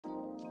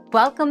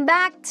Welcome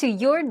back to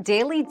your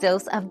daily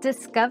dose of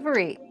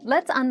discovery.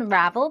 Let's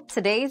unravel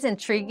today's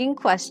intriguing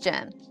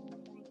question.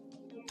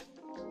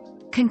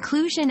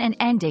 Conclusion and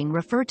ending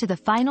refer to the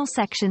final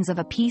sections of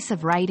a piece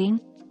of writing,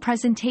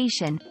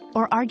 presentation,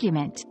 or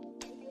argument.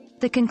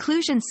 The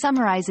conclusion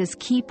summarizes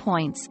key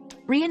points,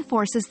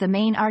 reinforces the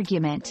main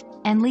argument,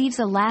 and leaves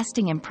a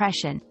lasting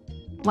impression,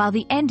 while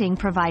the ending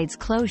provides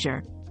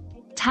closure,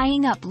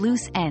 tying up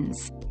loose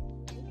ends.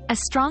 A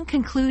strong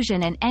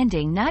conclusion and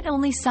ending not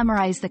only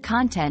summarize the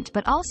content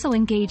but also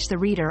engage the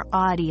reader or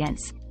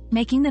audience,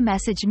 making the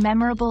message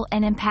memorable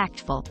and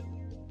impactful.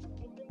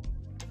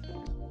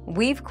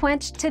 We've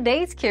quenched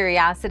today's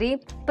curiosity,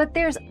 but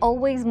there's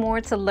always more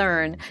to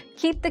learn.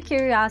 Keep the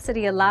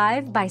curiosity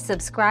alive by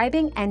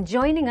subscribing and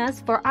joining us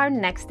for our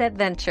next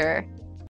adventure.